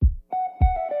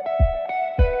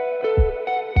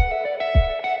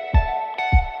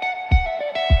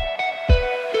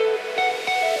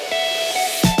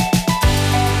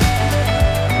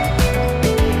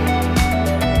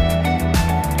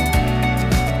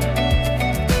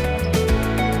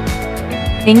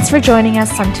Thanks for joining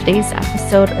us on today's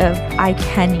episode of I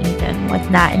Can Even with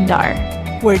Nat and Dar,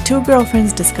 where two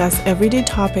girlfriends discuss everyday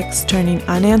topics, turning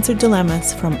unanswered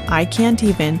dilemmas from I can't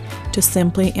even to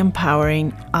simply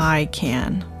empowering I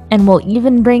can. And we'll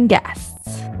even bring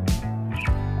guests.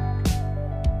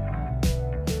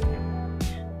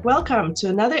 Welcome to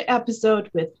another episode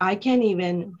with I Can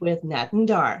Even with Nat and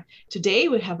Dar. Today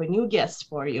we have a new guest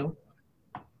for you.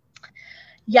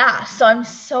 Yeah, so I'm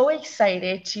so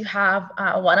excited to have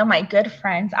one of my good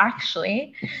friends,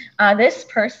 actually. This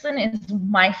person is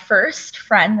my first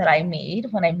friend that I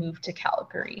made when I moved to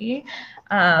Calgary.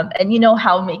 And you know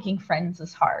how making friends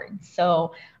is hard.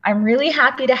 So I'm really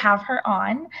happy to have her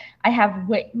on. I have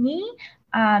Whitney,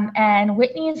 and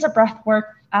Whitney is a breathwork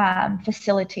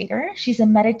facilitator. She's a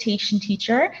meditation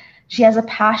teacher. She has a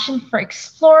passion for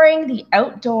exploring the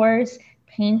outdoors,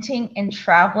 painting, and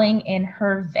traveling in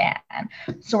her van.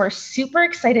 So we're super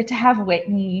excited to have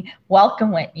Whitney.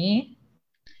 Welcome, Whitney.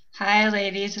 Hi,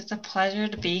 ladies. It's a pleasure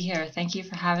to be here. Thank you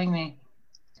for having me.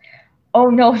 Oh,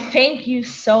 no, thank you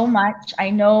so much. I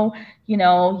know,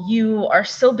 you are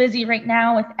so busy right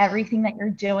now with everything that you're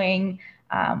doing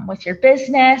with your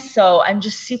business. So I'm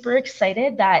just super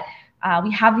excited that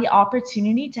we have the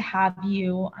opportunity to have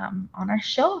you on our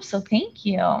show. So thank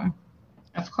you.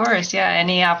 Of course, yeah.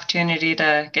 Any opportunity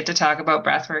to get to talk about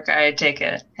breathwork, I take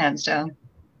it, hands down.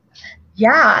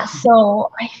 Yeah,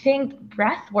 so I think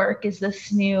breathwork is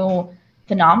this new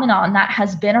phenomenon that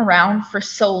has been around for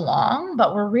so long,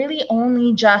 but we're really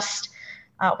only just,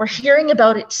 we're hearing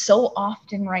about it so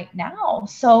often right now.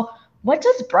 So what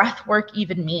does breathwork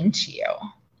even mean to you?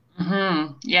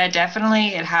 Mm-hmm. Yeah, definitely.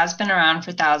 It has been around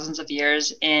for thousands of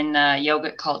years in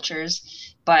yogic cultures.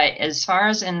 But as far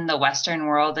as in the Western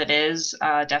world, it is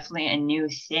definitely a new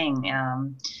thing.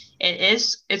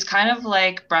 It's kind of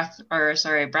like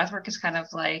breathwork is kind of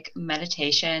like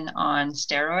meditation on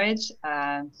steroids.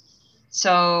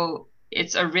 So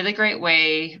it's a really great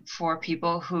way for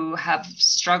people who have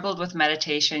struggled with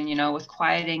meditation, with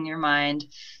quieting your mind,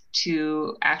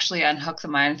 to actually unhook the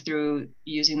mind through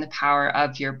using the power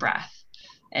of your breath.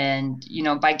 And,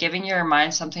 by giving your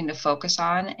mind something to focus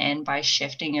on and by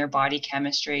shifting your body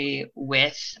chemistry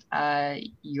with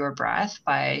your breath,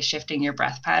 by shifting your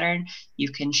breath pattern, you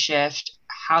can shift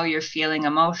how you're feeling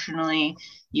emotionally.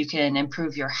 You can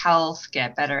improve your health,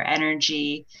 get better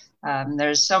energy.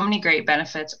 There's so many great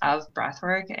benefits of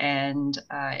breathwork, and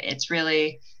it's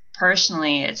really,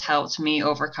 personally, it's helped me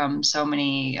overcome so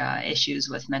many issues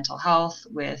with mental health,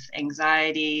 with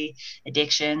anxiety,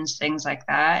 addictions, things like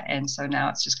that. And so now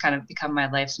it's just kind of become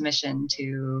my life's mission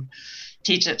to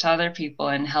teach it to other people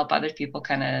and help other people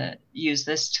kind of use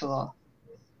this tool.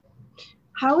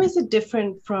 How is it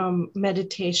different from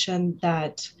meditation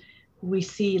that we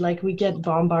see, like we get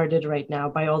bombarded right now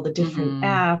by all the different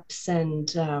apps and,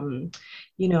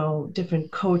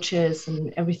 different coaches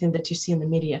and everything that you see in the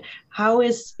media? How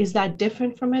is that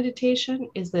different from meditation?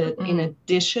 Is it in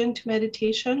addition to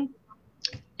meditation?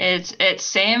 It's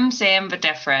same, but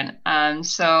different.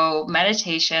 So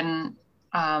meditation,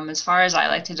 as far as I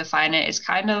like to define it, is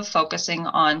kind of focusing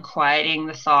on quieting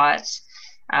the thoughts.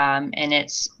 And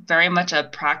it's very much a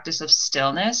practice of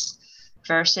stillness,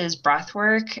 versus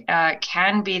breathwork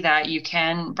can be that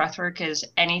breathwork is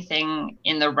anything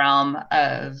in the realm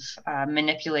of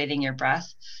manipulating your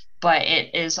breath, but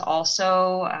it is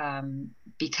also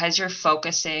because you're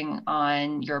focusing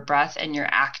on your breath and you're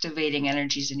activating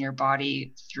energies in your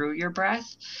body through your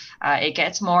breath, it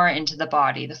gets more into the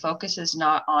body. The focus is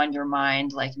not on your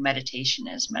mind like meditation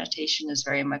is. Meditation is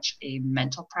very much a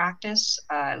mental practice,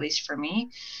 at least for me,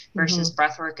 versus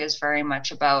breathwork is very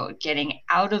much about getting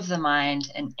out of the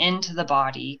mind and into the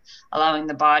body, allowing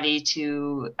the body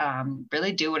to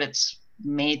really do what it's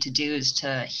made to do, is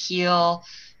to heal,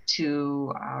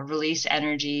 to release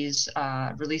energies,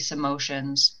 release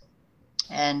emotions.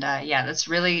 And that's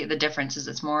really the difference, is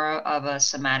it's more of a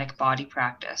somatic body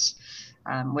practice,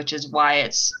 which is why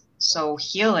it's so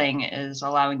healing, is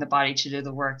allowing the body to do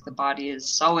the work. The body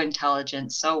is so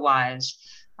intelligent, so wise,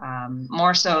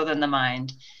 more so than the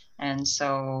mind. And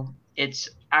so it's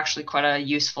actually quite a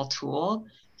useful tool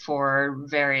for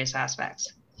various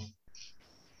aspects.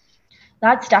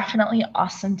 That's definitely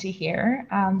awesome to hear.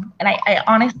 And I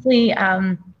honestly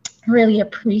really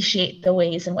appreciate the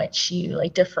ways in which you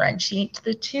differentiate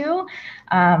the two.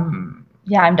 I'm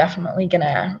definitely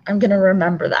gonna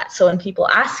remember that. So when people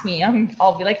ask me,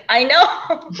 I'll be like, I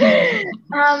know.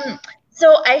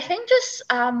 So I think just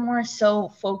more so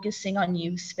focusing on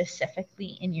you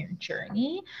specifically in your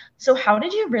journey. So how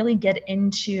did you really get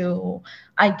into,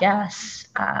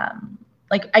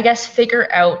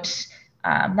 figure out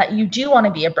that you do want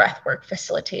to be a breathwork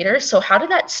facilitator. So how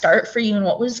did that start for you, and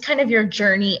what was kind of your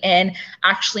journey in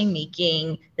actually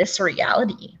making this a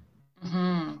reality?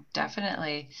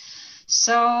 Definitely.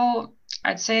 So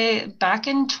I'd say back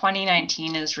in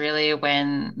 2019 is really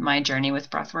when my journey with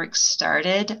breathwork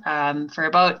started. For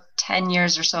about 10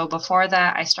 years or so before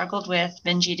that, I struggled with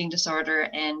binge eating disorder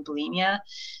and bulimia.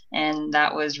 And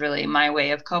that was really my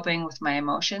way of coping with my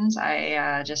emotions.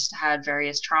 I just had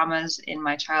various traumas in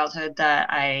my childhood that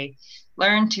I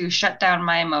learned to shut down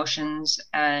my emotions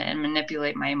and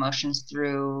manipulate my emotions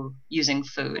through using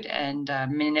food and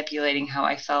manipulating how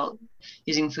I felt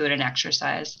using food and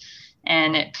exercise.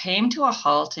 And it came to a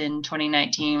halt in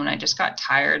 2019 when I just got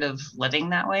tired of living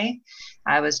that way.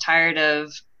 I was tired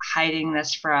of hiding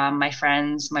this from my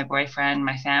friends, my boyfriend,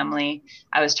 my family.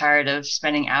 I was tired of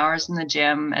spending hours in the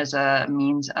gym as a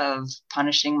means of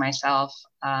punishing myself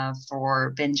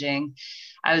for binging.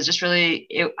 I was just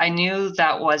I knew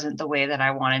that wasn't the way that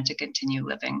I wanted to continue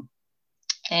living.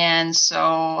 And so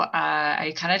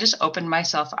I kind of just opened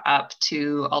myself up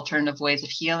to alternative ways of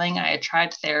healing. I had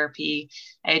tried therapy.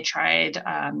 I had tried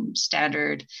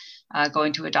standard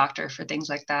going to a doctor for things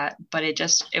like that, but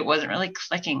it wasn't really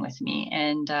clicking with me.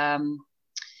 And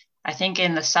I think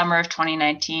in the summer of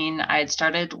 2019, I had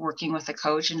started working with a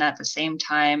coach. And at the same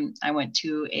time, I went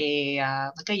to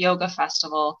a yoga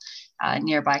festival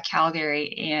nearby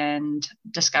Calgary and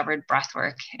discovered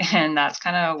breathwork. And that's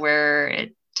kind of where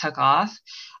it took off.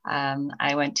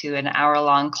 I went to an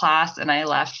hour-long class and I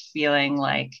left feeling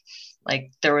like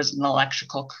there was an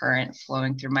electrical current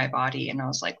flowing through my body. And I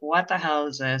was like, what the hell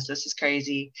is this? This is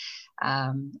crazy.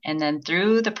 And then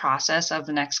through the process of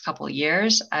the next couple of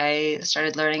years, I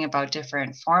started learning about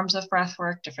different forms of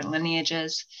breathwork, different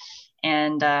lineages.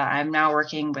 And I'm now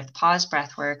working with Pause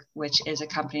Breathwork, which is a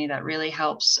company that really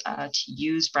helps to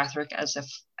use breathwork as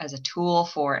a tool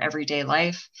for everyday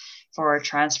life, for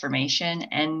transformation,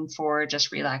 and for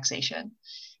just relaxation.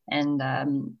 And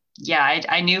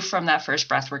I knew from that first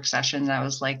breathwork session that I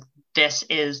was like, this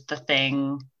is the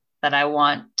thing that I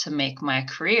want to make my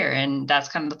career. And that's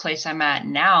kind of the place I'm at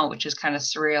now, which is kind of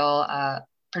surreal.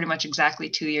 Pretty much exactly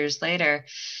 2 years later,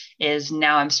 is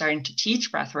now I'm starting to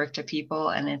teach breathwork to people.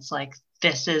 And it's like,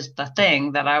 this is the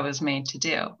thing that I was made to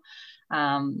do.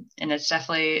 And it's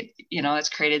definitely, it's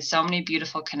created so many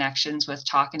beautiful connections with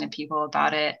talking to people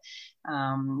about it.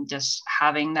 Just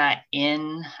having that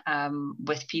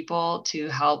with people to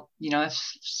help,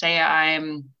 if say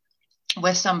I'm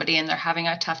with somebody and they're having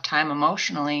a tough time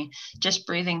emotionally, just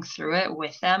breathing through it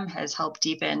with them has helped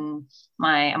deepen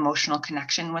my emotional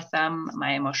connection with them,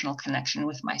 my emotional connection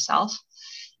with myself.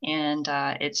 And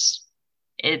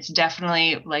it's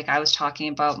definitely, like I was talking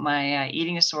about my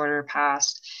eating disorder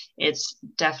past, it's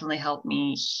definitely helped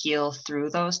me heal through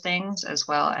those things, as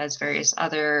well as various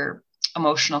other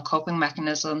emotional coping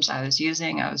mechanisms I was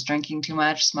using. I was drinking too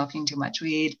much, smoking too much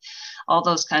weed, all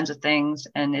those kinds of things.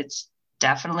 And it's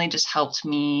definitely just helped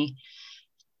me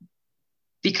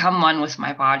become one with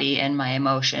my body and my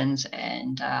emotions,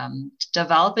 and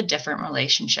develop a different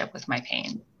relationship with my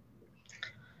pain.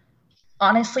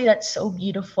 Honestly, that's so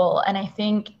beautiful. And I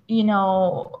think,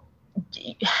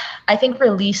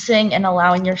 releasing and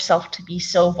allowing yourself to be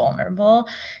so vulnerable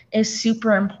is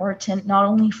super important, not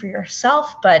only for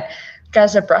yourself, but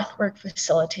as a breathwork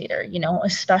facilitator,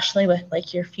 especially with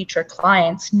like your future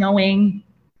clients, knowing,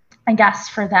 I guess,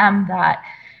 for them that,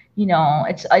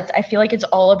 I feel like it's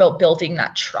all about building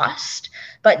that trust.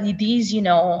 But these,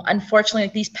 unfortunately,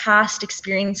 like these past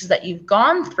experiences that you've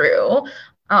gone through,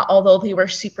 although they were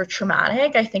super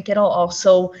traumatic, I think it'll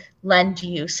also lend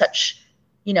you such,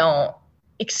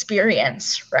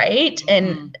 experience, right? Mm-hmm.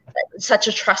 And such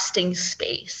a trusting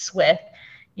space with,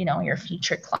 your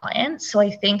future clients. So I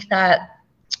think that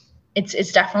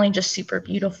it's definitely just super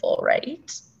beautiful,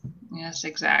 right? Yes,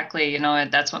 exactly.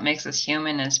 That's what makes us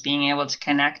human, is being able to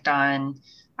connect on,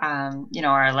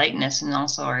 our lightness and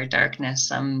also our darkness,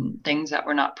 some things that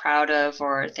we're not proud of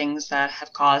or things that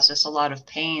have caused us a lot of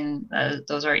pain.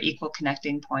 Those are equal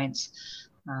connecting points.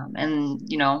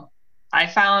 I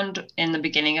found in the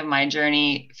beginning of my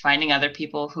journey, finding other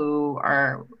people who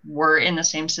were in the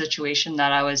same situation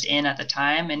that I was in at the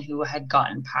time and who had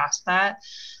gotten past that,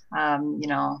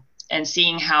 and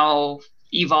seeing how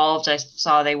evolved I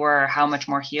saw they were, how much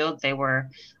more healed they were.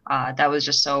 That was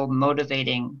just so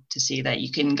motivating to see that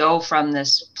you can go from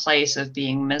this place of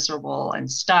being miserable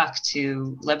and stuck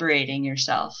to liberating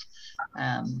yourself.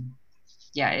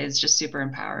 It's just super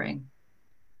empowering.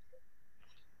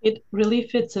 It really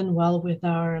fits in well with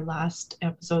our last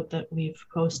episode that we've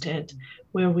posted,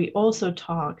 where we also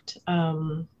talked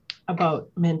about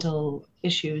mental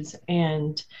issues.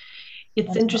 And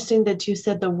It's interesting that you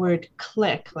said the word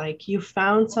click, like you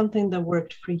found something that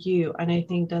worked for you. And I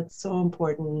think that's so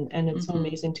important and it's so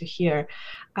amazing to hear.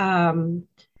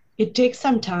 It takes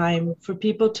some time for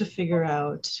people to figure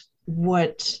out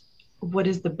what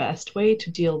is the best way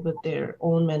to deal with their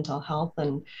own mental health.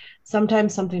 And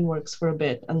sometimes something works for a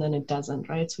bit and then it doesn't,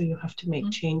 right? So you have to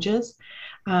make changes.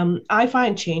 I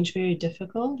find change very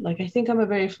difficult. Like I think I'm a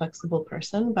very flexible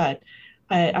person, but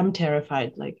I'm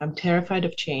terrified. Like I'm terrified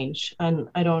of change and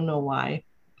I don't know why.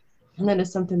 And that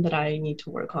is something that I need to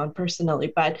work on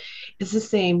personally. But it's the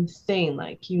same thing.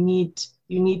 Like you need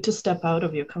to step out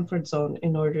of your comfort zone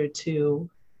in order to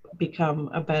become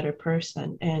a better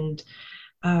person. And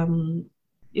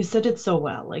you said it so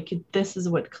well. Like this is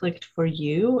what clicked for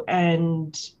you,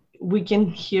 and we can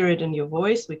hear it in your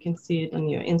voice. We can see it on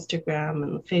your Instagram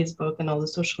and Facebook and all the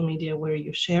social media where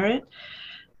you share it.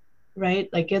 Right?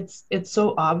 Like it's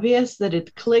so obvious that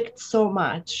it clicked so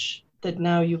much that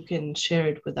now you can share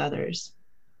it with others.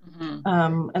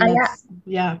 And that's,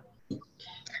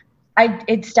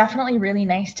 it's definitely really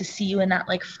nice to see you in that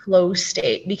like flow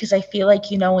state, because I feel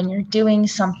like, you know, when you're doing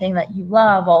something that you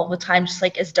love all the time, just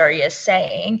like as Daria is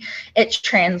saying, it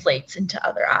translates into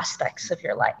other aspects of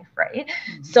your life, right?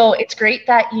 So it's great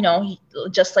that, you know,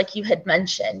 just like you had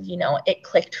mentioned, you know, it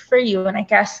clicked for you. And I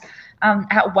guess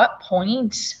at what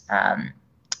point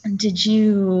did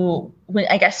you, when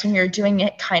you're doing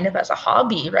it kind of as a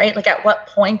hobby, right? Like at what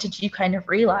point did you kind of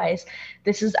realize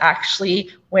this is actually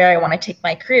where I want to take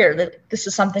my career, that this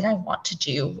is something I want to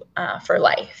do for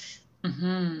life?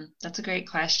 That's a great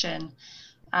question.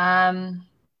 Let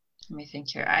me think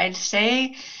here. I'd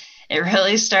say it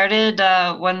really started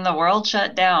when the world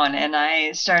shut down and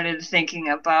I started thinking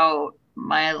about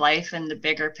my life in the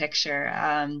bigger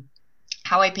picture.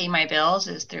 How I pay my bills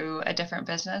is through a different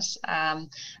business, a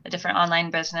different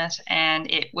online business. And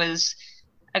it was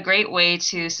a great way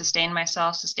to sustain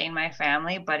myself, sustain my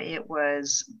family, but it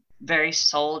was very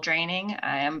soul draining.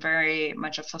 I am very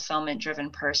much a fulfillment driven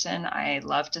person. I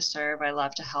love to serve, I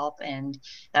love to help, and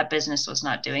that business was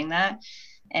not doing that.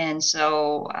 And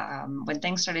so when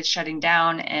things started shutting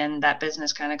down and that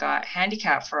business kind of got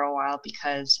handicapped for a while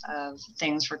because of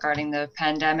things regarding the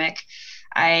pandemic,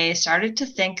 I started to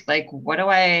think, like, what do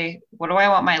I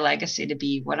want my legacy to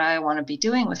be? What do I want to be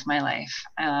doing with my life?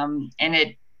 And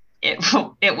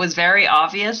it was very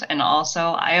obvious. And also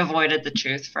I avoided the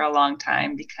truth for a long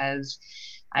time because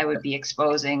I would be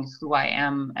exposing who I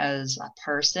am as a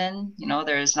person. You know,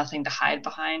 there's nothing to hide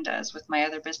behind as with my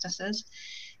other businesses.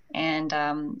 And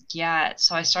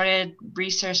so I started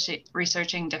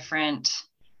researching different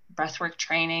breathwork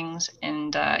trainings,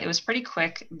 and it was pretty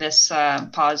quick. This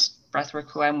pause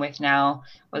breathwork, who I'm with now,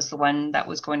 was the one that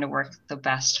was going to work the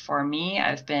best for me.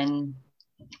 I've been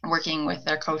working with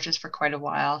their coaches for quite a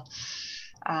while.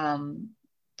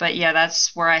 But yeah,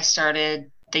 that's where I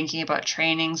started thinking about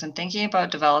trainings and thinking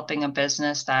about developing a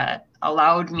business that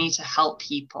allowed me to help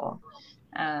people.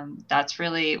 That's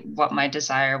really what my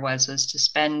desire was to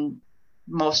spend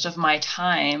most of my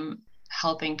time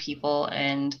helping people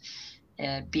and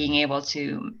being able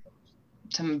to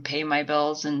pay my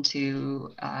bills and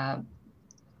to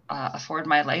afford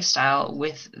my lifestyle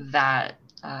with that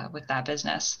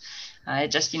business.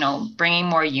 Just, you know, bringing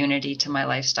more unity to my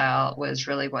lifestyle was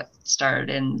really what started.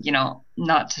 And, you know,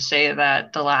 not to say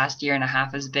that the last year and a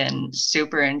half has been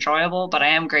super enjoyable, but I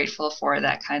am grateful for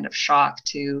that kind of shock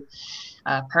to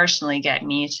personally get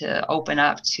me to open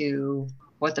up to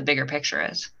what the bigger picture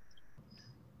is.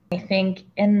 I think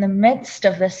in the midst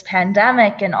of this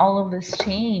pandemic and all of this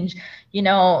change, you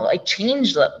know, like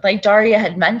change, like Daria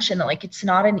had mentioned, like it's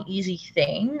not an easy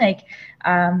thing. Like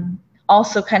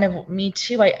also kind of me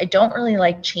too, I don't really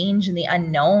like change in the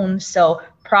unknown. So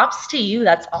props to you.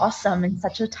 That's awesome. In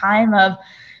such a time of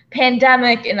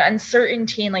pandemic and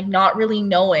uncertainty and like not really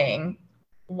knowing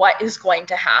what is going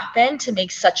to happen, to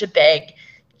make such a big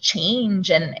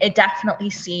change. And it definitely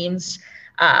seems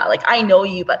like, I know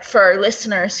you, but for our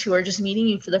listeners who are just meeting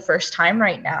you for the first time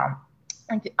right now,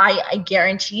 like I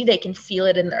guarantee they can feel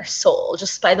it in their soul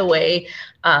just by the way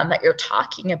that you're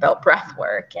talking about breath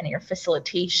work and your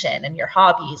facilitation and your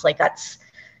hobbies. Like that's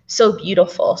so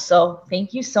beautiful. So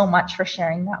thank you so much for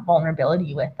sharing that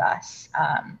vulnerability with us.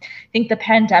 I think the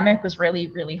pandemic was really,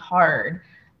 really hard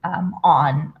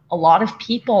on a lot of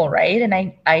people, right? And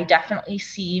I definitely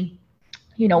see,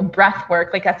 you know, breath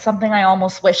work, like that's something I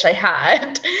almost wish I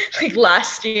had like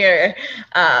last year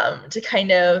to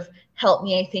kind of help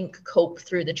me, I think, cope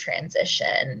through the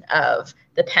transition of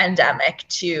the pandemic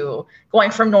to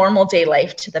going from normal day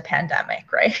life to the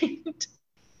pandemic, right?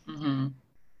 And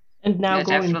now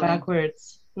going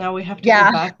backwards. Now we have to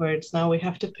Yeah. go backwards. Now we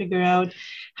have to figure out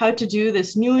how to do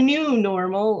this new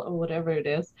normal or whatever it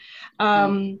is.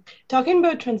 Talking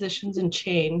about transitions and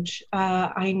change,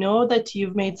 I know that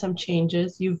you've made some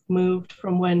changes. You've moved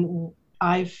from when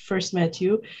I first met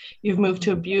you. You've moved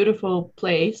to a beautiful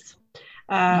place.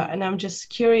 And I'm just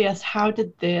curious, how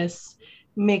did this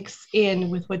mix in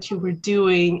with what you were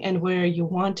doing and where you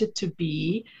wanted to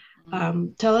be?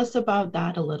 Tell us about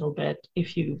that a little bit,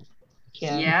 if you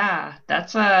can. Yeah,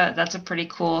 that's a pretty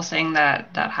cool thing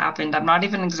that happened. I'm not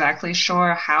even exactly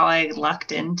sure how I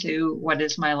lucked into what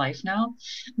is my life now,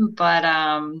 but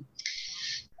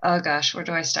oh gosh, where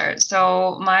do I start?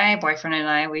 So my boyfriend and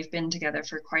I, we've been together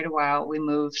for quite a while. We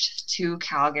moved to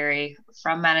Calgary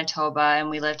from Manitoba, and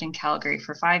we lived in Calgary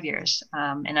for 5 years.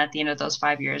 And at the end of those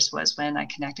 5 years was when I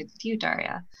connected with you,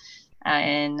 Daria,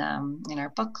 in our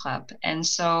book club. And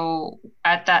so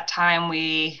at that time,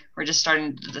 we were just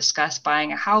starting to discuss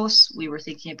buying a house. We were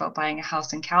thinking about buying a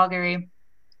house in Calgary,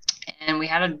 and we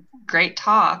had a great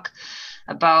talk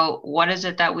about what is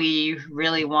it that we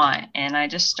really want. And I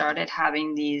just started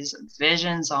having these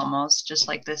visions, almost just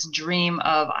like this dream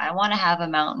of, I want to have a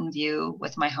mountain view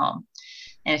with my home.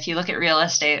 And if you look at real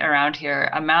estate around here,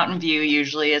 a mountain view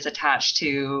usually is attached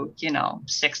to,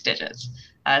 6 digits,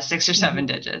 6 or 7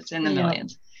 digits in the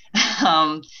millions.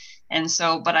 And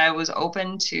so, but I was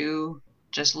open to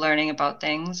just learning about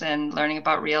things and learning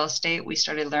about real estate. We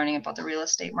started learning about the real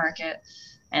estate market.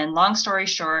 And long story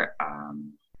short,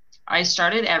 I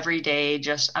started every day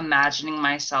just imagining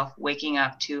myself waking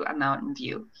up to a mountain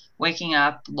view, waking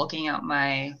up, looking out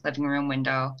my living room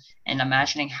window and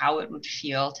imagining how it would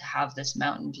feel to have this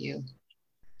mountain view.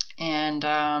 And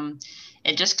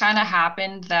it just kind of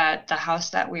happened that the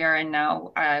house that we are in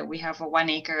now, we have a 1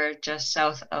 acre just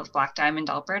south of Black Diamond,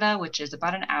 Alberta, which is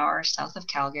about an hour south of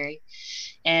Calgary.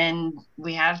 And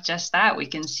we have just that. We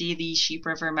can see the Sheep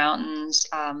River Mountains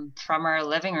from our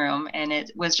living room. And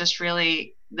it was just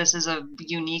really, this is a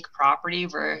unique property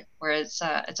where it's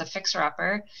a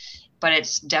fixer-upper, but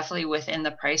it's definitely within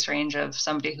the price range of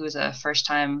somebody who's a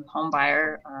first-time home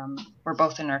buyer. We're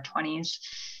both in our 20s.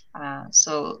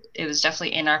 So it was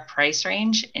definitely in our price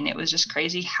range. And it was just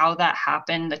crazy how that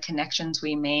happened, the connections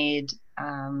we made,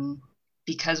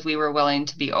 because we were willing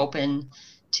to be open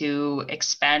to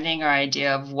expanding our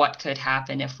idea of what could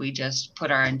happen if we just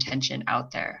put our intention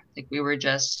out there. Like we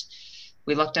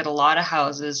looked at a lot of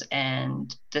houses,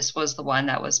 and this was the one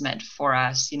that was meant for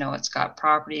us. It's got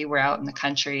property. We're out in the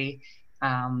country.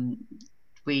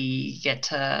 We get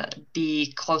to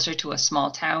be closer to a small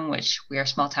town, which we are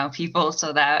small town people.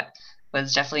 So that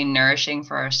was definitely nourishing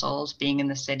for our souls. Being in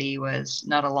the city was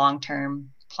not a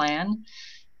long-term plan.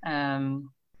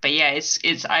 But yeah,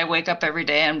 it's I wake up every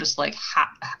day, I'm just like,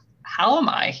 how am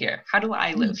I here? How do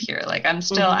I live here? Like I'm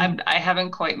still, I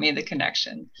haven't quite made the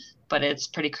connection, but it's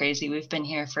pretty crazy. We've been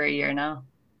here for a year now.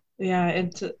 Yeah,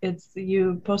 it's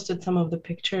you posted some of the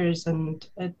pictures, and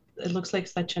it looks like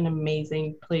such an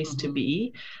amazing place to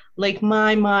be. Like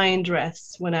my mind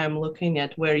rests when I'm looking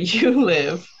at where you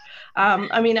live.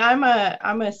 I mean, I'm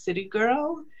a city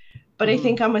girl, but I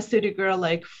think I'm a city girl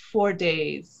like 4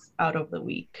 days out of the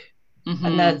week.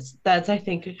 And that's I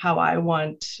think how I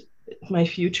want my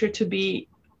future to be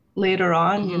later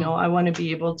on. I want to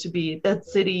be able to be that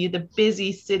city, the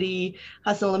busy city,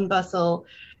 hustle and bustle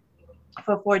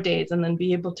for 4 days, and then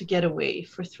be able to get away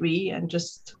for 3 and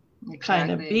just kind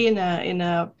of be in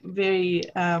a very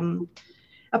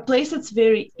a place that's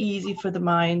very easy for the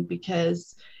mind,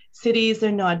 because cities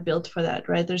are not built for that,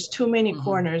 right? There's too many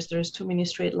corners, there's too many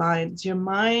straight lines. Your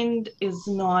mind is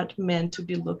not meant to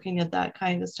be looking at that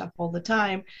kind of stuff all the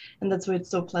time. And that's why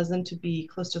it's so pleasant to be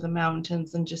close to the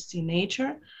mountains and just see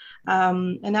nature.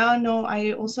 And now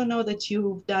I also know that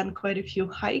you've done quite a few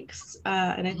hikes.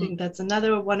 And I think that's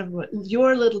another one of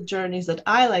your little journeys that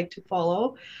I like to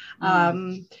follow.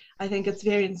 I think it's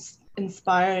very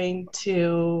inspiring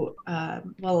to,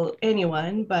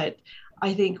 anyone, but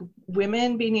I think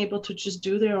women being able to just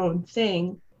do their own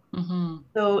thing.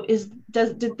 So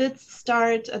did this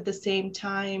start at the same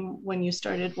time when you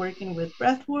started working with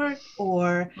breathwork,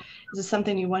 or is it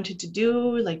something you wanted to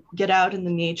do, like get out in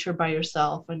the nature by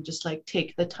yourself and just like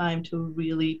take the time to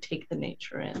really take the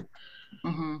nature in?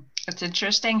 It's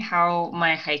interesting how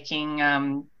my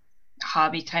hiking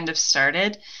hobby kind of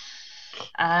started.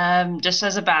 Just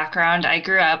as a background, I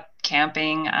grew up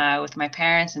camping with my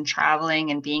parents and traveling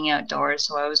and being outdoors.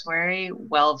 So I was very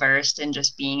well versed in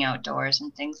just being outdoors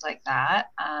and things like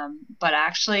that. But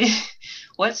actually,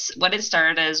 what it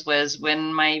started as was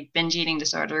when my binge eating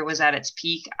disorder was at its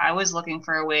peak, I was looking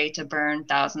for a way to burn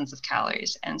thousands of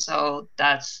calories. And so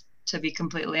to be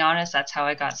completely honest, that's how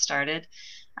I got started.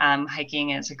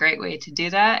 hiking is a great way to do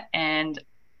that. And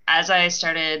as I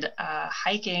started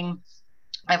hiking,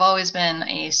 I've always been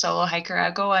a solo hiker.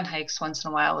 I go on hikes once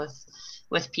in a while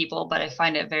with people, but I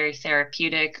find it very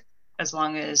therapeutic as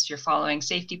long as you're following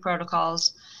safety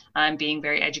protocols. I'm being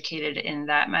very educated in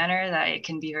that manner, that it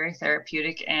can be very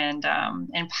therapeutic and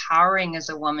empowering as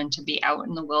a woman to be out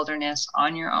in the wilderness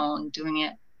on your own, doing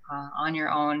it on your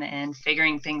own and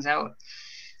figuring things out.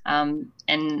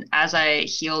 And as I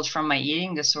healed from my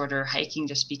eating disorder, hiking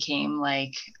just became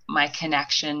like my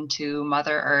connection to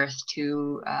Mother Earth,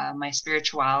 to my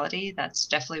spirituality. That's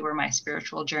definitely where my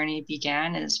spiritual journey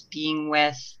began, is being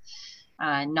with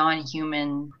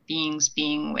non-human beings,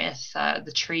 being with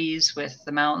the trees, with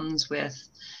the mountains, with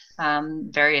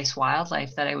various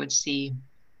wildlife that I would see.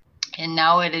 And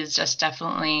now it is just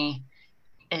definitely,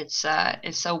 it's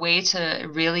a way to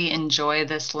really enjoy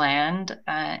this land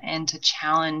and to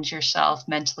challenge yourself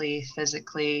mentally,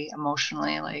 physically,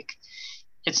 emotionally. Like,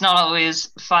 it's not always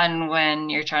fun when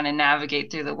you're trying to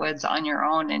navigate through the woods on your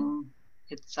own, and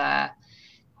it's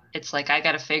like, I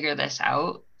got to figure this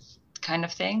out kind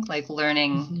of thing, like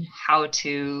learning how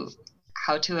to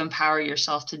empower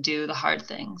yourself to do the hard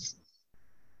things.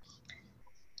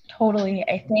 Totally.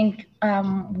 I think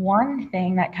one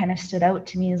thing that kind of stood out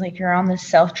to me is like you're on this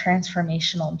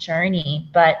self-transformational journey,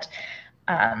 but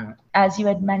as you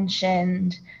had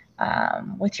mentioned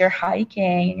with your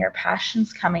hiking and your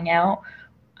passions coming out,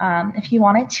 if you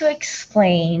wanted to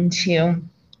explain to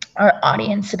our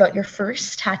audience about your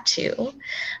first tattoo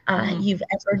you've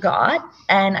ever got,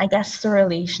 and I guess the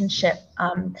relationship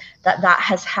that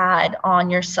has had on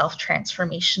your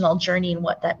self-transformational journey and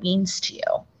what that means to you.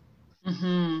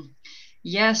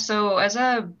 Yeah, so as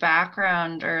a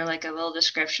background or like a little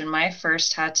description, my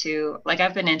first tattoo, like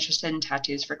I've been interested in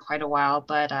tattoos for quite a while,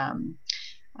 but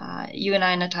you and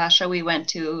I, Natasha, we went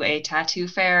to a tattoo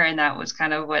fair, and that was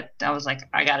kind of what I was like,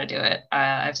 I got to do it.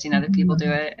 I've seen other people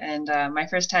do it. And my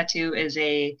first tattoo is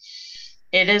a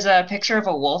picture of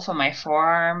a wolf on my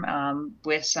forearm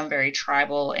with some very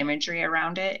tribal imagery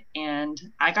around it. And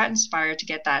I got inspired to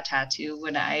get that tattoo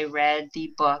when I read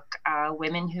the book,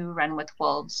 Women Who Run with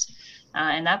Wolves.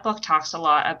 And that book talks a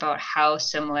lot about how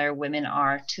similar women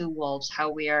are to wolves, how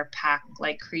we are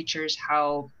pack-like creatures,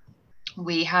 how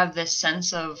we have this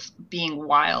sense of being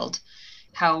wild,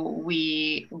 how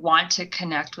we want to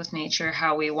connect with nature,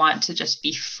 how we want to just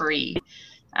be free.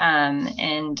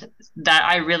 And that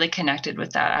I really connected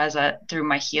with that through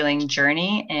my healing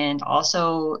journey, and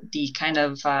also the kind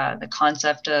of the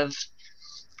concept of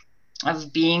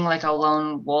being like a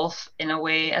lone wolf in a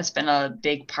way has been a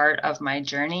big part of my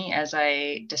journey. As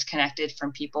I disconnected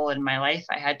from people in my life,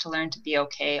 I had to learn to be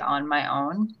okay on my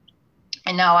own.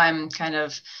 And now I'm kind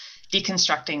of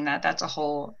deconstructing that. That's a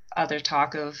whole other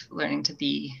talk of learning to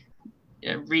be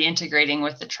reintegrating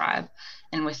with the tribe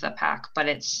and with the pack. But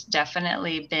it's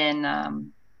definitely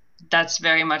been, that's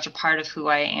very much a part of who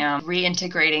I am,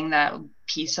 reintegrating that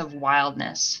piece of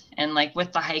wildness. And like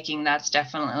with the hiking, that's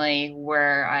definitely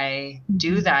where I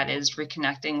do that, is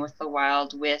reconnecting with the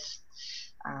wild, with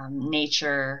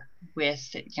nature,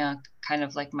 with, you know, kind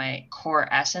of like my core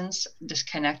essence,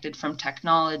 disconnected from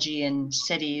technology and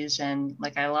cities. And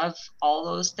like, I love all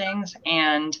those things.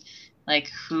 And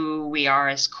like who we are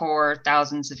as core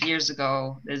thousands of years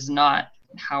ago is not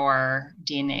how our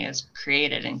DNA is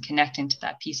created, and connecting to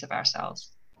that piece of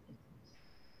ourselves.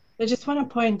 I just want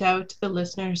to point out to the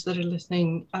listeners that are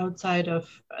listening outside of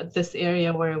this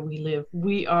area where we live,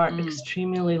 we are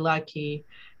extremely lucky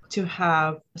to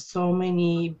have so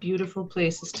many beautiful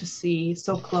places to see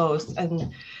so close.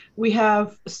 And we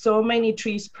have so many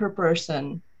trees per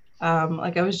person.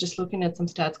 Like I was just looking at some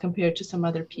stats compared to some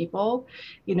other people,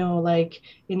 you know, like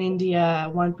in India,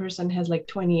 one person has like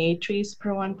 28 trees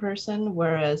per one person,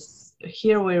 whereas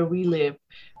here where we live,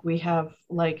 we have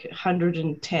like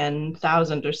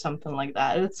 110,000 or something like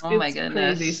that. It's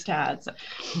crazy stats.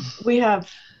 We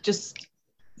have just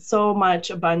so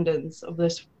much abundance of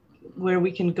this where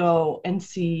we can go and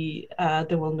see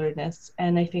the wilderness.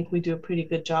 And I think we do a pretty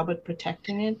good job at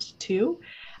protecting it too.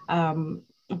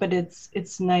 But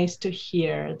it's nice to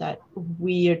hear that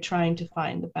we are trying to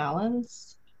find the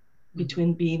balance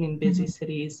between being in busy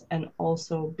cities and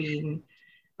also being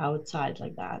outside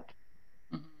like that.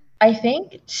 I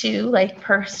think too, like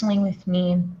personally with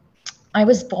me, I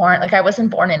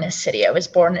wasn't born in a city. I was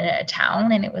born in a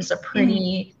town, and it was a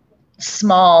pretty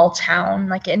small town,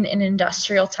 like an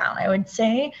industrial town, I would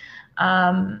say.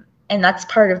 And that's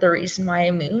part of the reason why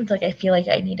I moved. Like, I feel like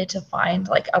I needed to find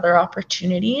like other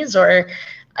opportunities, or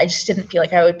I just didn't feel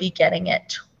like I would be getting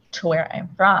it to where I'm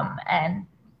from. And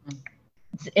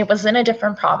it was in a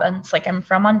different province. Like I'm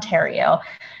from Ontario,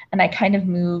 and I kind of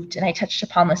moved, and I touched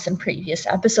upon this in previous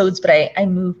episodes, but I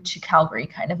moved to Calgary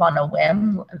kind of on a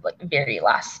whim, like very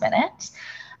last minute.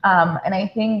 And I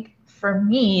think for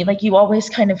me, like you always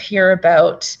kind of hear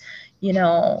about,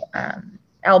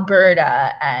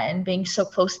 Alberta and being so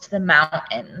close to the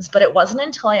mountains, but it wasn't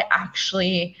until I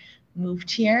actually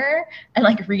moved here and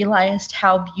like realized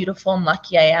how beautiful and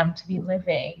lucky I am to be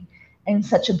living in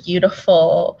such a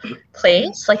beautiful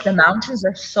place. Like the mountains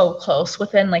are so close,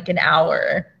 within like an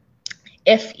hour,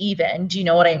 if even. Do you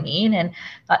know what I mean? And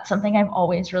that's something I've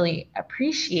always really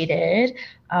appreciated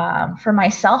for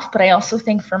myself, but I also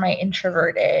think for my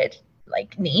introverted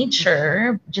like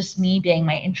nature, just me being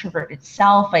my introverted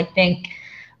self, I think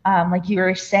like you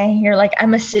were saying here, like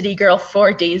I'm a city girl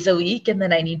 4 days a week, and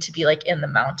then I need to be like in the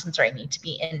mountains, or I need to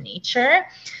be in nature.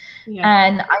 Yeah.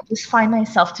 And I just find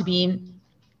myself to be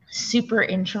super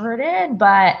introverted,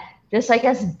 but just, I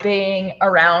guess, being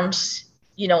around,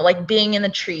 like being in the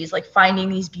trees, like finding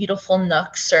these beautiful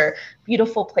nooks or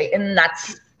beautiful places. And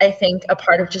that's, I think, a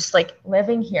part of just like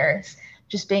living here is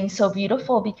just being so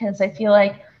beautiful, because I feel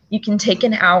like you can take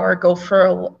an hour, go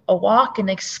for a walk, and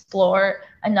explore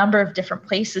a number of different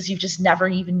places you just never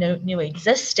even knew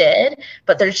existed,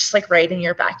 but they're just like right in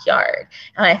your backyard.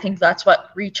 And I think that's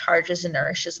what recharges and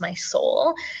nourishes my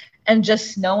soul. And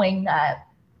just knowing that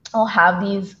I'll have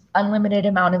these unlimited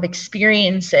amount of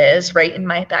experiences right in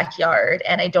my backyard,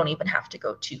 and I don't even have to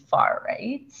go too far,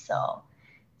 right? So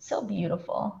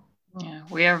beautiful. Yeah,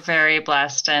 we are very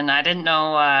blessed, and I didn't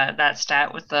know that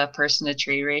stat with the person to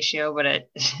tree ratio, but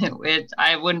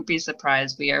I wouldn't be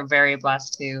surprised. We are very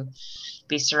blessed to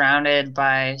be surrounded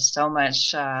by so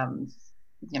much,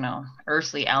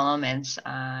 earthly elements,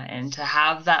 and to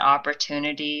have that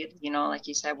opportunity, like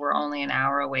you said, we're only an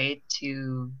hour away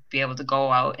to be able to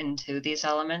go out into these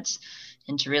elements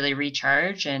and to really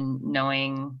recharge, and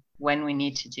knowing when we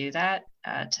need to do that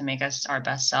to make us our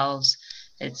best selves.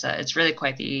 It's really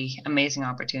quite the amazing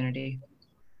opportunity.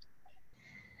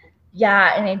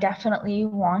 Yeah, and I definitely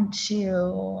want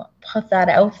to put that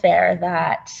out there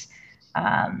that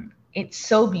it's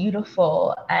so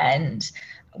beautiful, and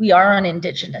we are on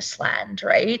Indigenous land,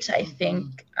 right? I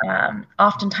think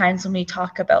oftentimes when we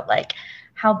talk about like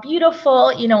how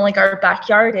beautiful, like our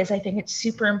backyard is, I think it's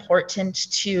super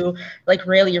important to like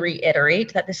really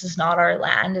reiterate that this is not our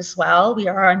land as well. We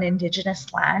are on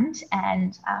Indigenous land,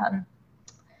 and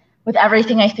with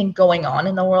everything I think going on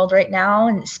in the world right now,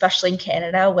 and especially in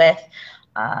Canada with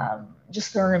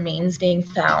just the remains being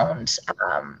found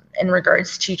in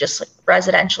regards to just like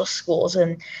residential schools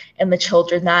and the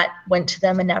children that went to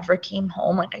them and never came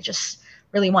home. Like I just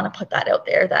really want to put that out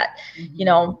there that,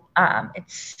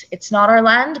 it's not our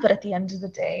land, but at the end of the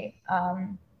day,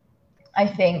 I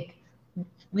think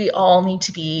we all need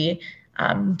to be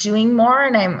doing more.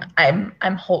 And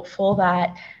I'm hopeful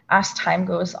that as time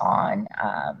goes on,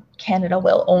 Canada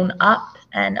will own up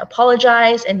and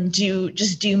apologize and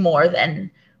do more than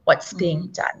what's being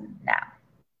done now.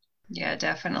 Yeah,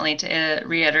 definitely. To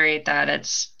reiterate that,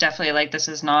 it's definitely like this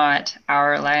is not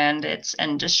our land.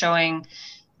 And just showing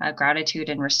gratitude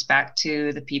and respect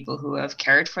to the people who have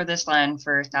cared for this land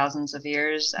for thousands of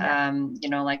years. Yeah.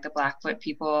 Like the Blackfoot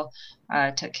people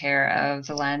took care of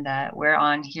the land that we're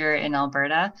on here in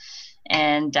Alberta.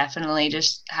 And definitely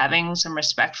just having some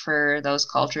respect for those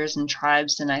cultures and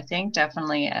tribes. And I think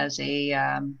definitely as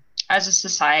a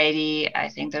society, I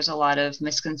think there's a lot of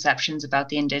misconceptions about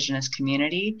the Indigenous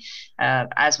community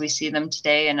as we see them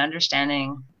today, and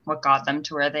understanding what got them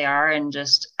to where they are, and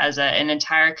just as an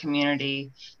entire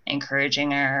community,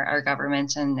 encouraging our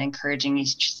governments and encouraging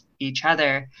each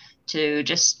other to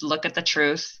just look at the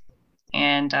truth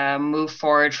and move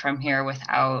forward from here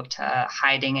without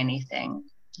hiding anything.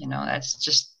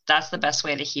 That's the best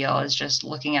way to heal, is just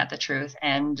looking at the truth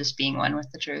and just being one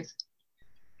with the truth.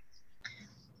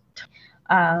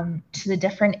 To the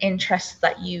different interests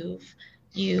that you've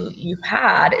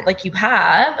had, like you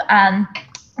have,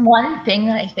 one thing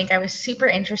that I think I was super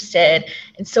interested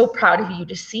and so proud of you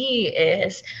to see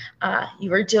is you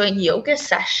were doing yoga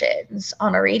sessions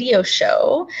on a radio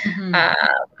show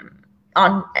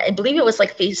on, I believe it was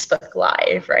like Facebook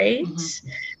Live, right?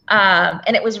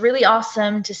 And it was really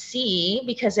awesome to see,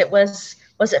 because was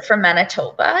it from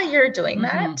Manitoba you're doing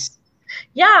that?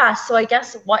 Yeah. So I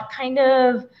guess what kind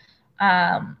of,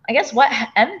 what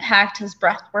impact has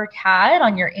breathwork had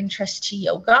on your interest to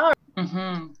yoga?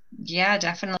 Yeah,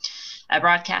 definitely. A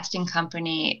broadcasting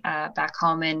company back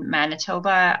home in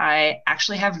Manitoba. I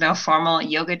actually have no formal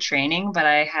yoga training, but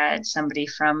I had somebody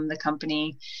from the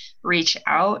company reach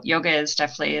out. Yoga is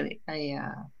definitely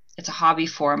it's a hobby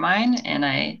for mine, and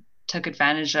I took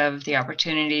advantage of the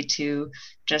opportunity to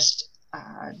just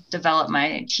develop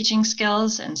my teaching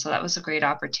skills. And so that was a great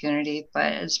opportunity.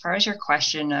 But as far as your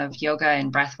question of yoga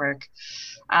and breath work,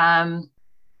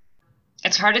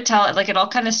 it's hard to tell. Like, it all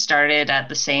kind of started at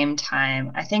the same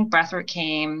time. I think breathwork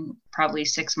came probably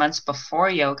 6 months before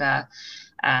yoga.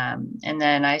 And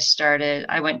then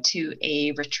I went to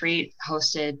a retreat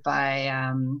hosted by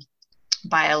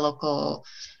a local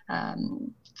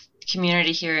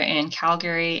community here in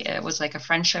Calgary. It was like a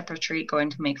friendship retreat, going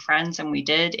to make friends. And we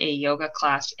did a yoga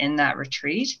class in that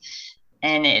retreat.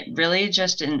 And it really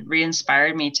just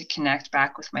re-inspired me to connect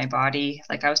back with my body.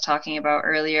 Like I was talking about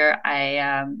earlier,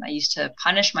 I used to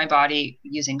punish my body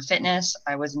using fitness.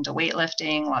 I was into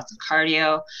weightlifting, lots of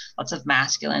cardio, lots of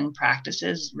masculine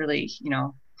practices, really,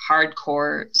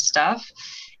 hardcore stuff.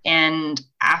 And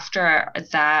after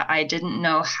that, I didn't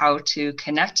know how to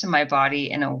connect to my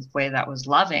body in a way that was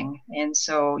loving. And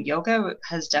so yoga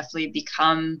has definitely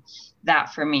become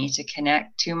that for me, to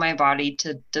connect to my body,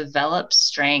 to develop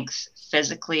strength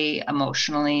physically,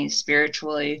 emotionally,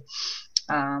 spiritually,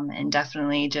 and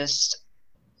definitely just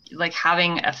like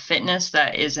having a fitness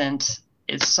that is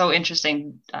so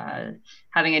interesting,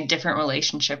 having a different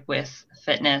relationship with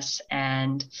fitness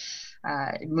and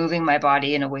moving my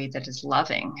body in a way that is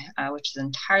loving, which is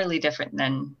entirely different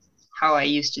than how I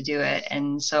used to do it.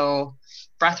 And so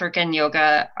breathwork and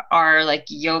yoga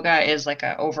is like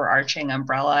an overarching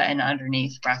umbrella, and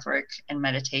underneath breathwork and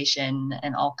meditation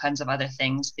and all kinds of other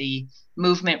things, the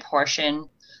movement portion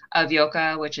of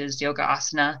yoga, which is yoga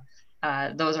asana,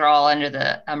 those are all under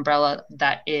the umbrella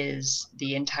that is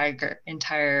the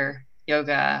entire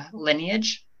yoga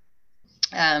lineage.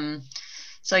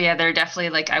 So yeah, they're definitely,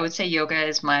 like, I would say yoga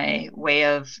is my way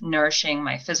of nourishing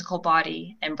my physical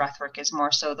body, and breathwork is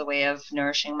more so the way of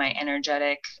nourishing my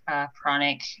energetic,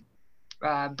 pranic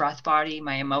breath body,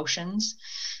 my emotions.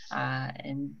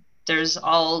 And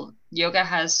yoga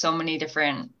has so many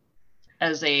different,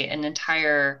 as an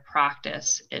entire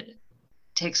practice, it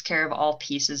takes care of all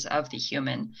pieces of the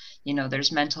human.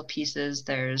 There's mental pieces,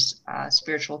 there's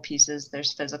spiritual pieces,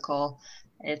 there's physical.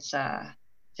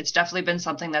 It's definitely been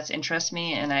something that's interested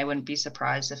me, and I wouldn't be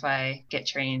surprised if I get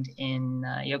trained in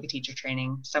yoga teacher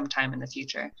training sometime in the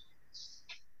future.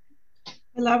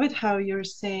 I love it how you're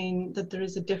saying that there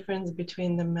is a difference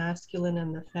between the masculine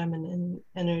and the feminine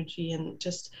energy, and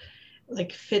just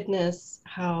like fitness,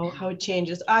 how it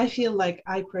changes. I feel like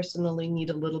I personally need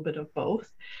a little bit of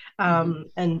both.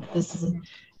 And this is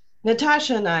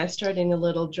Natasha and I starting a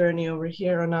little journey over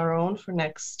here on our own for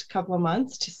next couple of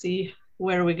months to see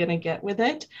where we're going to get with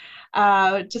it.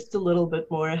 Just a little bit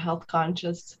more health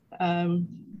conscious,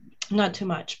 not too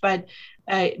much, but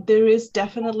there is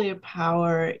definitely a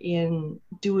power in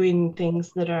doing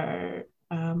things that are,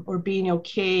 or being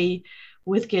okay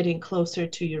with getting closer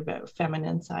to your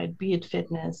feminine side, be it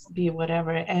fitness, be it whatever.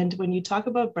 And when you talk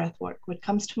about breath work, what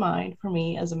comes to mind for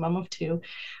me as a mom of two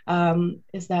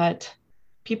is that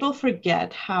people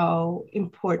forget how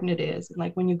important it is.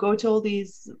 Like when you go to all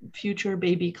these future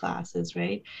baby classes,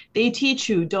 right? They teach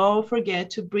you, don't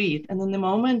forget to breathe. And then the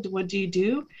moment, what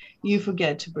do? You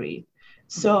forget to breathe.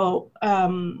 So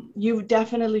you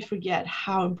definitely forget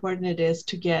how important it is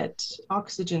to get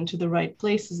oxygen to the right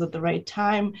places at the right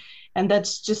time. And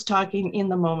that's just talking in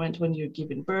the moment when you're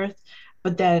giving birth.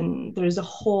 But then there's a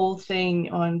whole thing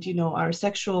on, our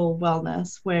sexual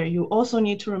wellness, where you also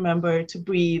need to remember to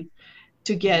breathe,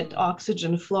 to get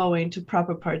oxygen flowing to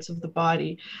proper parts of the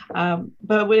body.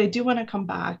 But what I do want to come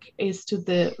back is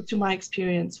to my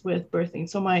experience with birthing.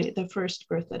 So the first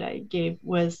birth that I gave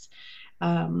was,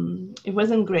 it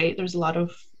wasn't great. There's a lot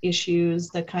of issues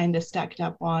that kind of stacked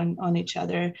up on each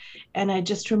other. And I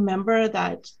just remember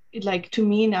that, like, to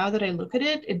me, now that I look at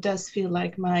it, it does feel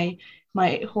like my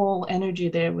whole energy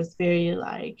there was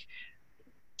very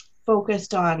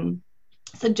focused on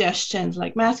suggestions,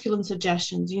 like masculine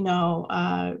suggestions,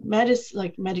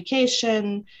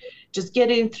 medication, just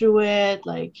getting through it,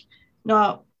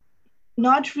 not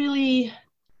really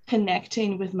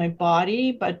connecting with my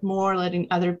body, but more letting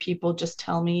other people just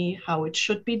tell me how it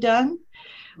should be done.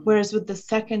 Whereas with the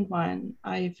second one,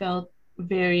 I felt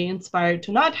very inspired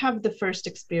to not have the first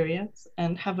experience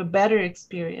and have a better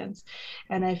experience.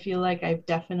 And I feel like I've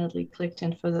definitely clicked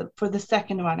in for the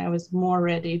second one. I was more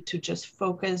ready to just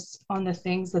focus on the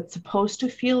things that's supposed to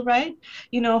feel right.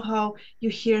 You know how you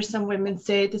hear some women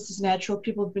say this is natural,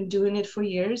 people have been doing it for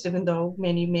years, even though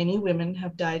many women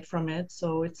have died from it.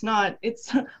 So it's not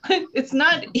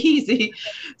easy.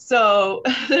 So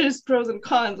there's pros and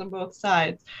cons on both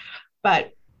sides,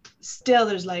 but still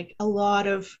there's a lot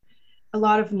of a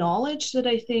lot of knowledge that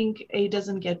I think it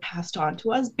doesn't get passed on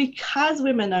to us because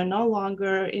women are no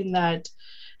longer in that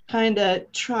kind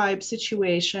of tribe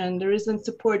situation. There isn't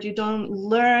support. You don't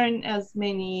learn as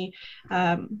many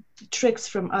tricks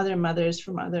from other mothers,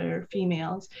 from other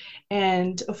females.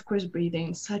 And of course,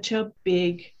 breathing, such a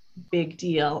big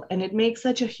deal. And it makes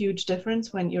such a huge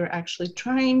difference when you're actually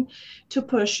trying to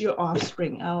push your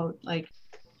offspring out. Like,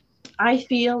 I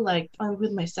feel like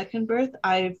with my second birth,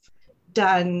 I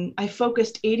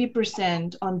focused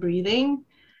 80% on breathing.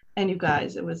 And you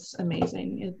guys, it was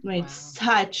amazing. It made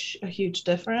such a huge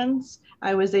difference.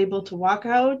 I was able to walk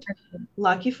out.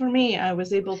 Lucky for me, I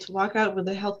was able to walk out with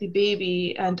a healthy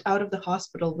baby and out of the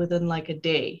hospital within like a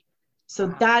day.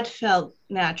 So that felt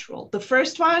natural. The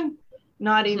first one,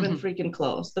 not even freaking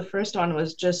close. The first one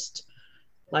was just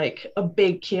like a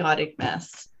big chaotic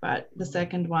mess. But the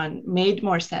second one made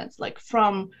more sense. Like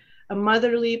from a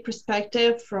motherly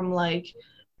perspective, from like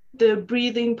the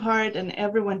breathing part and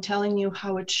everyone telling you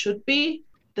how it should be,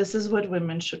 this is what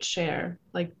women should share.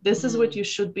 Like, this is what you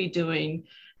should be doing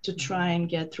to try and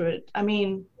get through it. I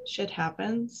mean, shit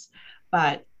happens,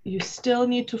 but you still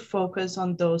need to focus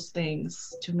on those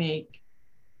things to make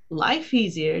life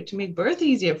easier, to make birth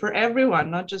easier for everyone,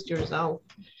 not just yourself.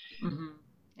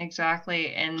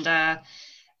 Exactly. And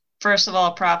first of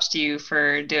all, props to you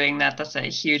for doing that. That's a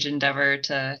huge endeavor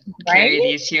to carry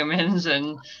these humans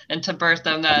and to birth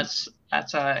them. That's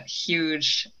a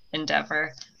huge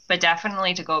endeavor. But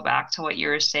definitely to go back to what you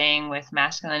were saying with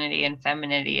masculinity and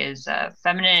femininity is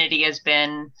femininity has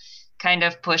been kind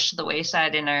of pushed to the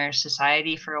wayside in our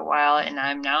society for a while. And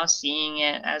I'm now seeing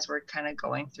it as we're kind of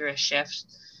going through a shift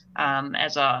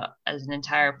as an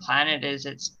entire planet.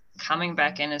 It's coming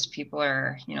back in as people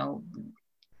are,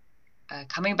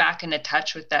 coming back into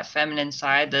touch with that feminine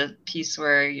side, the piece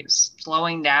where you're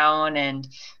slowing down and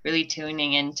really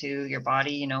tuning into your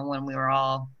body.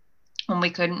 When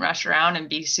we couldn't rush around and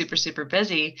be super, super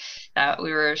busy, that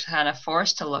we were kind of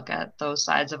forced to look at those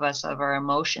sides of us, of our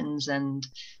emotions and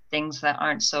things that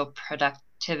aren't so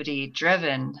productivity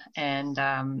driven. And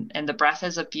the breath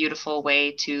is a beautiful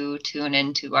way to tune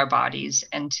into our bodies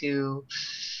and to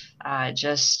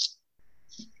just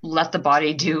let the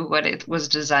body do what it was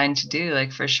designed to do.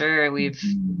 Like, for sure, we've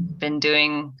been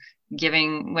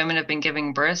women have been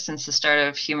giving birth since the start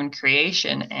of human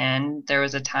creation. And there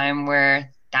was a time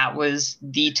where that was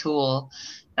the tool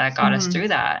that got us through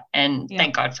that. And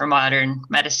thank God for modern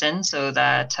medicine, so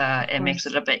that it makes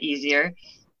it a bit easier.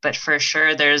 But for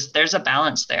sure, there's a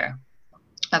balance there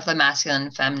of the masculine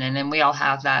and feminine, and we all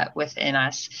have that within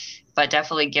us. But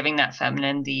definitely giving that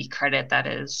feminine the credit that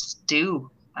is due,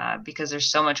 because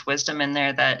there's so much wisdom in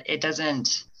there that it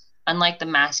doesn't, unlike the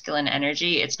masculine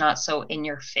energy, it's not so in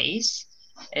your face.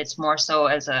 It's more so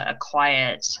as a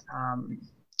quiet,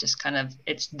 just kind of,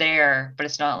 it's there, but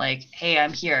it's not like, hey,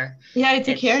 I'm here. Yeah, it's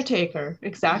a caretaker.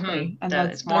 Exactly. And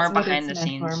it's more behind the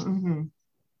scenes.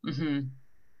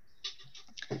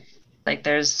 Like,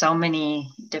 there's so many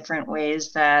different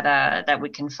ways that we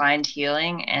can find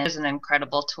healing, and it's an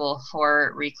incredible tool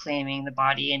for reclaiming the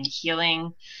body and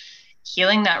healing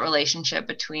that relationship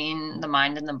between the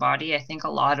mind and the body. I think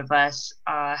a lot of us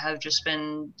have just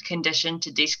been conditioned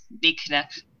to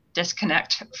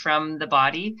disconnect from the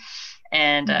body.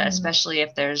 And especially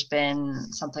if there's been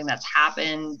something that's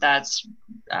happened that's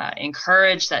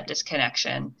encouraged that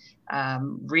disconnection,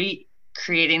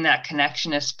 recreating that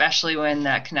connection, especially when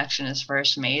that connection is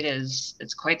first made,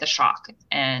 it's quite the shock.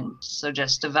 And so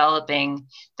just developing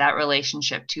that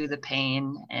relationship to the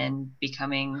pain and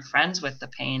becoming friends with the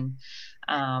pain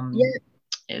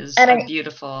is a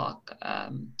beautiful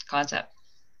concept.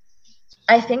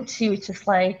 I think too, just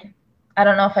like, I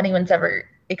don't know if anyone's ever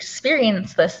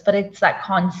experienced this, but it's that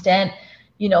constant,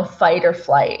 fight or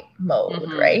flight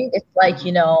mode, right? It's like,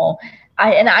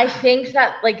 I think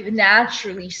that, like,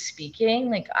 naturally speaking,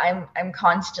 like I'm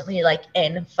constantly like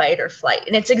in fight or flight,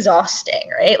 and it's exhausting,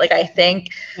 right? Like, I think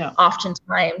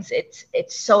oftentimes it's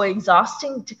so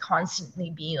exhausting to constantly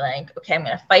be like, okay, I'm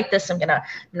gonna fight this, I'm gonna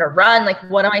run, like,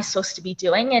 what am I supposed to be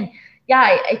doing? And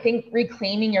I think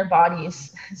reclaiming your body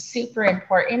is super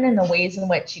important, in the ways in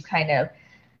which you kind of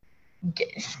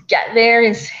get there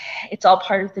it's all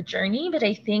part of the journey. But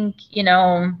I think,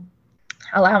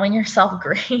 allowing yourself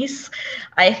grace,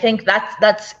 I think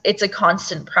that's it's a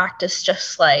constant practice,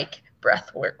 just like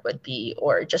breath work would be,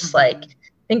 or just like I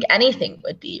think anything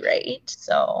would be, right?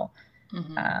 So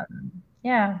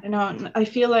I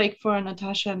feel like for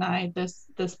Natasha and I, this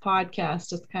this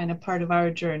podcast is kind of part of our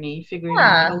journey, figuring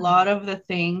Yeah. out a lot of the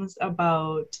things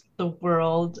about the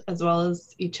world, as well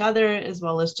as each other, as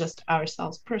well as just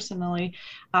ourselves personally.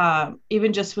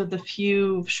 Even just with the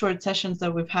few short sessions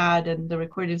that we've had and the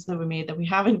recordings that we made that we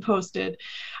haven't posted,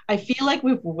 I feel like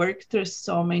we've worked through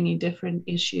so many different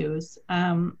issues,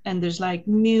 and there's like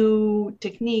new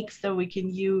techniques that we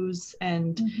can use,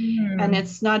 and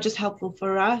it's not just helpful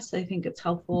for us. I think it's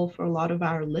helpful for a lot of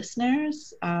our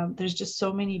listeners. There's just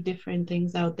so many different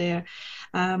things out there.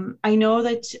 I know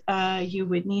that you,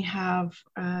 Whitney, have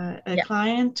a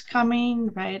client coming,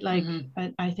 right? Like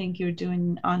I think you're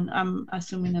doing I'm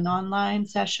assuming an online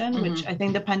session, which I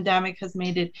think the pandemic has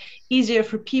made it easier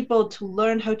for people to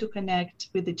learn how to connect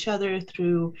with each other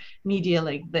through media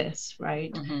like this,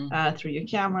 right? Through your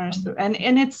cameras,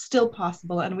 and it's still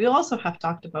possible. And we also have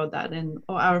talked about that in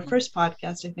our first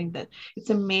podcast. I think that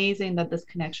it's amazing that this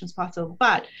connection is possible.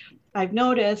 But I've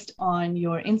noticed on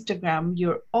your Instagram,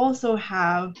 you also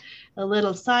have a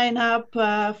little sign up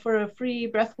for a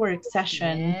free breathwork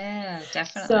session. Yeah,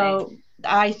 definitely. So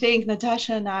I think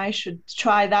Natasha and I should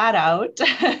try that out.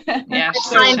 Yeah,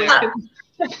 so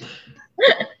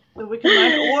we can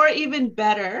learn, or even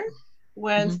better,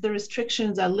 once the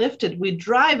restrictions are lifted, we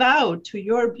drive out to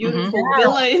your beautiful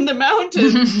villa in the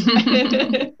mountains.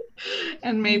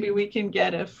 And maybe we can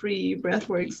get a free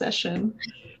breathwork session.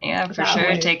 Yeah, for sure.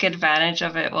 Way. Take advantage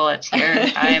of it while it's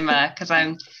here.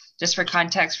 I'm just for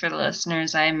context for the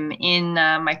listeners, I'm in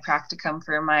my practicum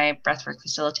for my breathwork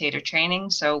facilitator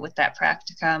training. So with that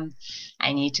practicum,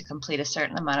 I need to complete a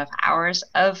certain amount of hours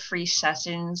of free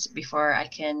sessions before I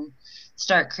can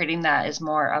start creating that as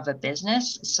more of a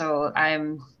business. So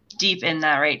I'm deep in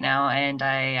that right now. And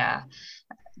I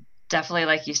definitely,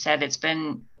 like you said, it's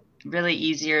been really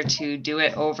easier to do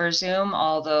it over Zoom,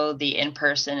 although the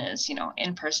in-person is,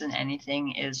 in-person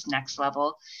anything is next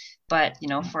level. But,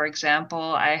 for example,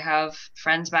 I have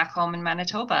friends back home in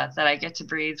Manitoba that I get to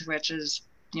breathe, which is,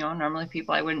 normally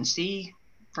people I wouldn't see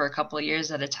for a couple of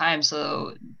years at a time.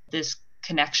 So this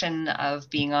connection of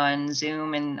being on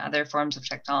Zoom and other forms of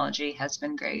technology has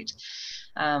been great.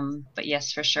 But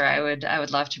yes, for sure, I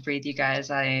would love to breathe you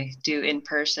guys. I do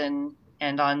in-person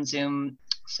and on Zoom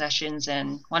sessions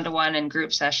and one-to-one and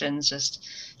group sessions, just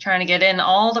trying to get in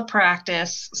all the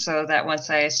practice so that once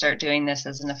I start doing this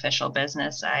as an official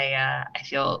business, I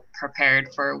feel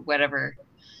prepared for whatever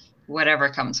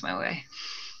comes my way.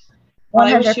 Well,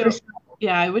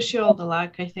 I wish you all the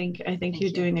luck. I think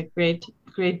you're doing a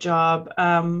great job.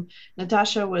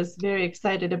 Natasha was very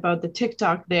excited about the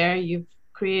TikTok there. You've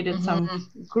created some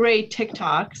great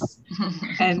TikToks.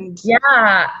 And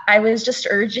I was just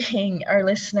urging our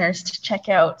listeners to check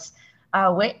out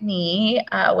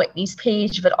Whitney's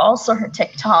page, but also her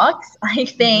TikToks. I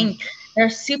think they're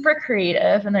super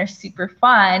creative and they're super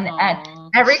fun. Aww.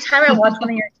 And every time I watch one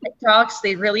of your TikToks,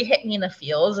 they really hit me in the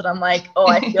feels, and I'm like, oh,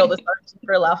 I feel this on a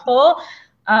super level.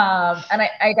 And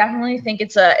I definitely think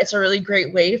it's a really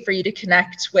great way for you to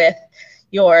connect with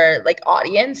your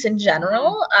audience in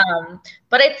general.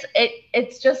 But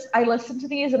it's just, I listen to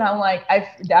these and I'm like, I've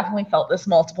definitely felt this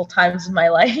multiple times in my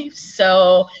life.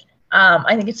 So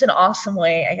I think it's an awesome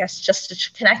way, I guess, just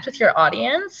to connect with your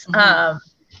audience.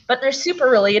 But they're super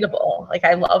relatable.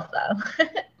 I love them.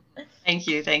 Thank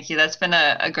you. That's been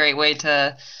a great way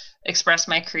to express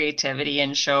my creativity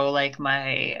and show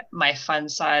my fun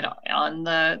side on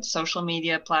the social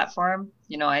media platform.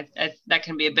 I that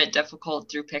can be a bit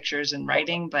difficult through pictures and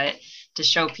writing, but to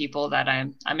show people that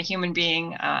I'm a human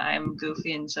being, I'm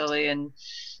goofy and silly and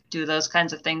do those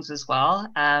kinds of things as well.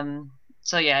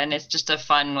 So yeah, and it's just a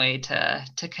fun way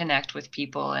to connect with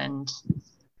people, and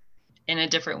in a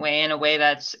different way, in a way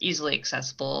that's easily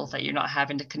accessible, that you're not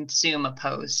having to consume a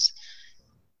post.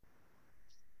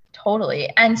 Totally.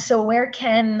 And so where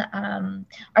can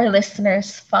our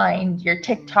listeners find your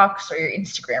TikToks or your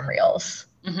Instagram Reels?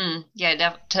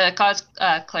 Yeah, to cause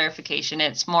clarification,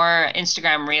 it's more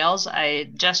Instagram Reels. I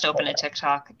just opened a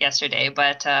TikTok yesterday,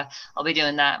 but I'll be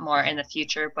doing that more in the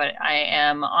future. But I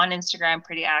am on Instagram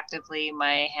pretty actively.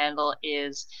 My handle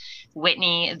is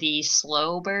Whitney the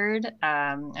Slow Bird.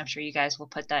 I'm sure you guys will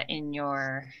put that in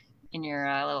your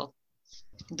little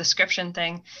description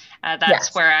thing.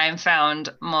 That's where I'm found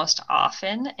most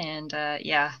often, and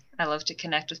I love to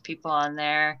connect with people on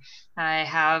there. I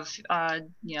have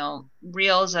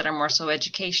reels that are more so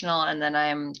educational, and then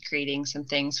I'm creating some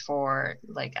things for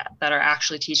that are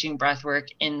actually teaching breath work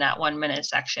in that 1 minute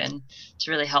section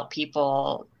to really help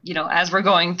people, as we're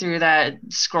going through that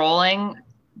scrolling,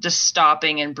 just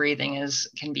stopping and breathing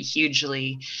can be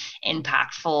hugely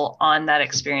impactful on that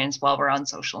experience while we're on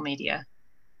social media.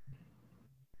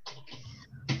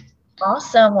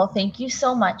 Awesome. Well, thank you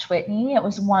so much, Whitney. It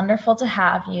was wonderful to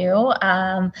have you.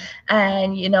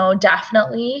 And, you know,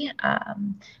 definitely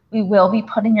we will be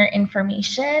putting your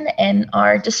information in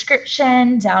our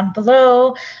description down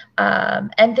below.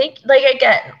 And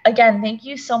again, thank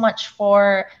you so much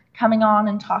for coming on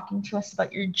and talking to us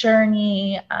about your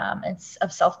journey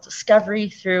of self-discovery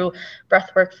through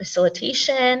breathwork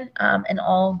facilitation and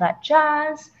all that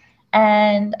jazz.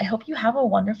 And I hope you have a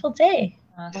wonderful day.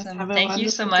 Awesome. Thank you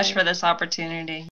so much for this opportunity.